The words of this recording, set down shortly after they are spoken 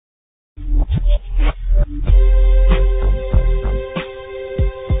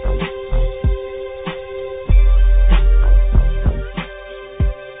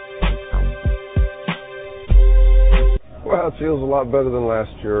feels a lot better than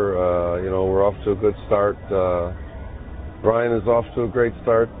last year. We're off to a good start. Ryan is off to a great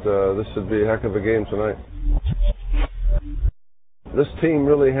start. This should be a heck of a game tonight. This team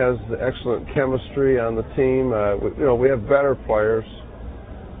really has excellent chemistry on the team. We have better players,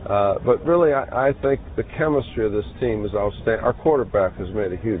 but really I think the chemistry of this team is outstanding. Our quarterback has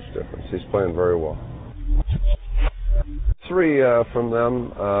made a huge difference. He's playing very well. 3 from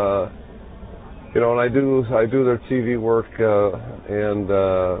them, and I do their TV work, and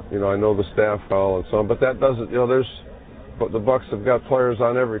I know the staff well and so on. But that doesn't, the Bucks have got players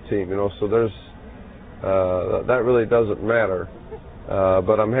on every team, so there's that really doesn't matter.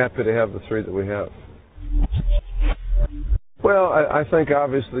 But I'm happy to have the 3 that we have. Well, I think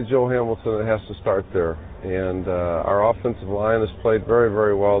obviously Joe Hamilton has to start there, and our offensive line has played very,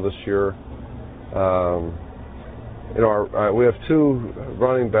 very well this year. We have 2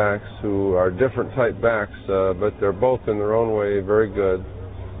 running backs who are different type backs, but they're both in their own way very good.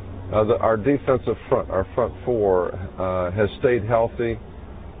 Our defensive front, our front 4, has stayed healthy,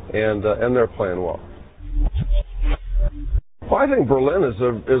 and they're playing well. Well, I think Berlin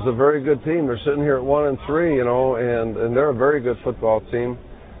is a very good team. They're sitting here at 1-3, and they're a very good football team.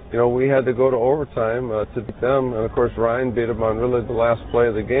 We had to go to overtime to beat them, and of course Ryan beat them on really the last play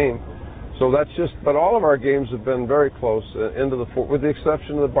of the game. So but all of our games have been very close with the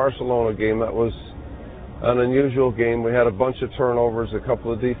exception of the Barcelona game. That was an unusual game. We had a bunch of turnovers, a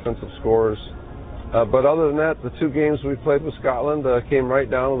couple of defensive scores. But other than that, the 2 games we played with Scotland came right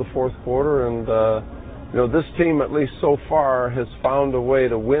down to the fourth quarter, and this team, at least so far, has found a way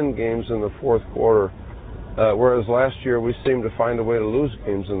to win games in the fourth quarter, whereas last year we seemed to find a way to lose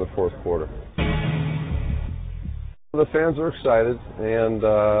games in the fourth quarter. The fans are excited, and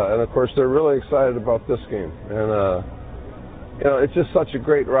of course they're really excited about this game. And it's just such a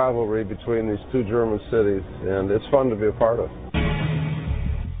great rivalry between these 2 German cities, and it's fun to be a part of.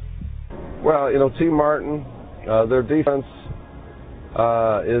 Well, Team Martin, their defense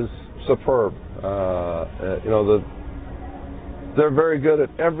is superb. They're very good at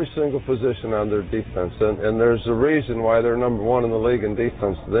every single position on their defense, and there's a reason why they're number 1 in the league in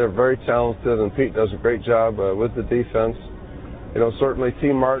defense. They're very talented, and Pete does a great job with the defense. Certainly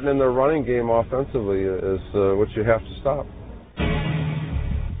Team Martin in their running game offensively is what you have to stop.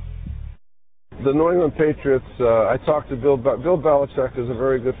 The New England Patriots, I talked to Bill Belichick is a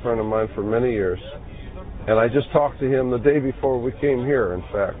very good friend of mine for many years, and I just talked to him the day before we came here, in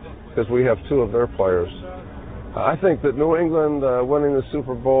fact, because we have 2 of their players. I think that New England winning the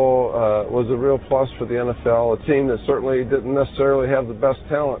Super Bowl was a real plus for the NFL, a team that certainly didn't necessarily have the best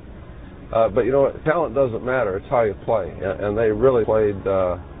talent. But talent doesn't matter, it's how you play. And they really played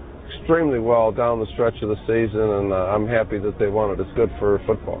extremely well down the stretch of the season, and I'm happy that they won it. It's good for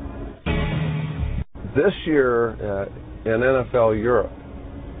football. This year in NFL Europe,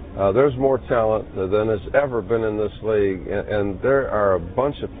 there's more talent than has ever been in this league, and there are a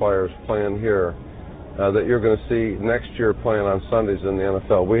bunch of players playing here that you're going to see next year playing on Sundays in the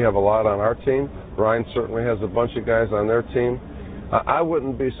NFL. We have a lot on our team. Ryan certainly has a bunch of guys on their team. I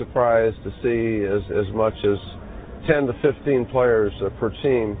wouldn't be surprised to see as much as 10 to 15 players per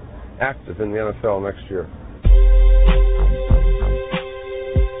team active in the NFL next year.